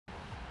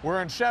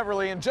We're in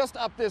Cheverly, and just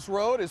up this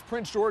road is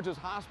Prince George's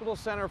Hospital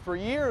Center. For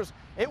years,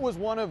 it was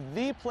one of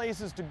the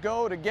places to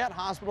go to get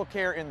hospital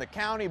care in the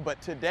county, but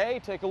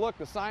today, take a look,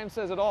 the sign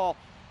says it all.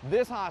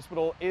 This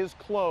hospital is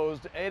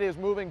closed. It is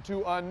moving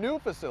to a new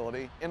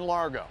facility in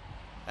Largo.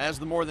 As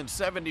the more than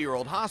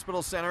 70-year-old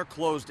hospital center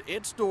closed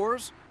its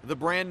doors, the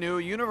brand new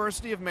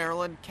University of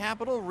Maryland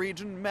Capital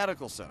Region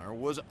Medical Center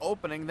was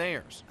opening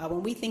theirs.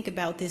 When we think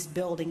about this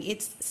building,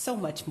 it's so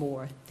much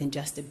more than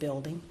just a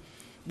building.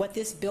 What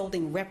this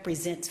building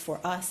represents for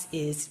us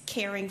is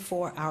caring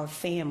for our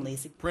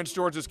families. Prince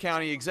George's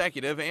County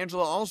Executive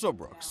Angela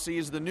Alsobrooks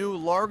sees the new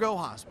Largo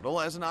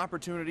Hospital as an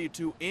opportunity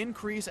to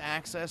increase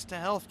access to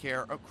health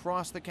care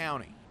across the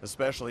county,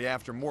 especially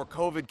after more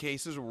COVID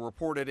cases were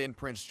reported in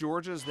Prince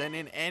George's than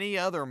in any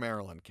other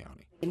Maryland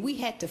county. And we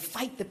had to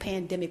fight the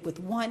pandemic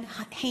with one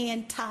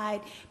hand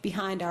tied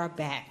behind our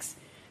backs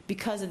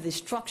because of the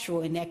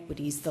structural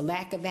inequities, the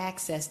lack of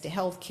access to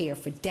health care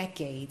for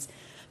decades,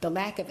 the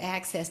lack of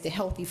access to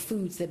healthy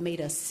foods that made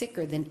us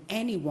sicker than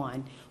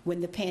anyone when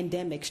the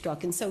pandemic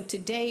struck. And so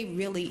today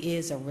really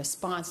is a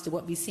response to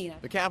what we've seen.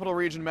 The Capital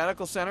Region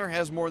Medical Center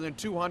has more than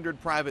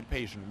 200 private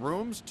patient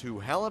rooms, 2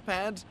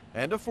 helipads,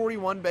 and a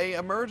 41-bay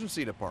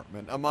emergency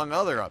department, among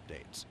other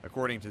updates,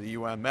 according to the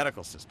UM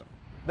medical system.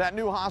 That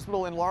new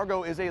hospital in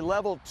Largo is a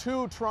level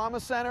 2 trauma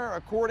center.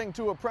 According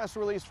to a press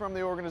release from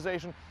the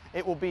organization,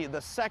 it will be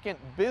the second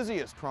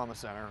busiest trauma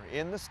center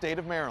in the state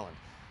of Maryland.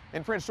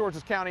 In Prince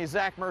George's County,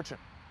 Zach Merchant,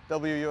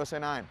 WUSA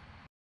 9.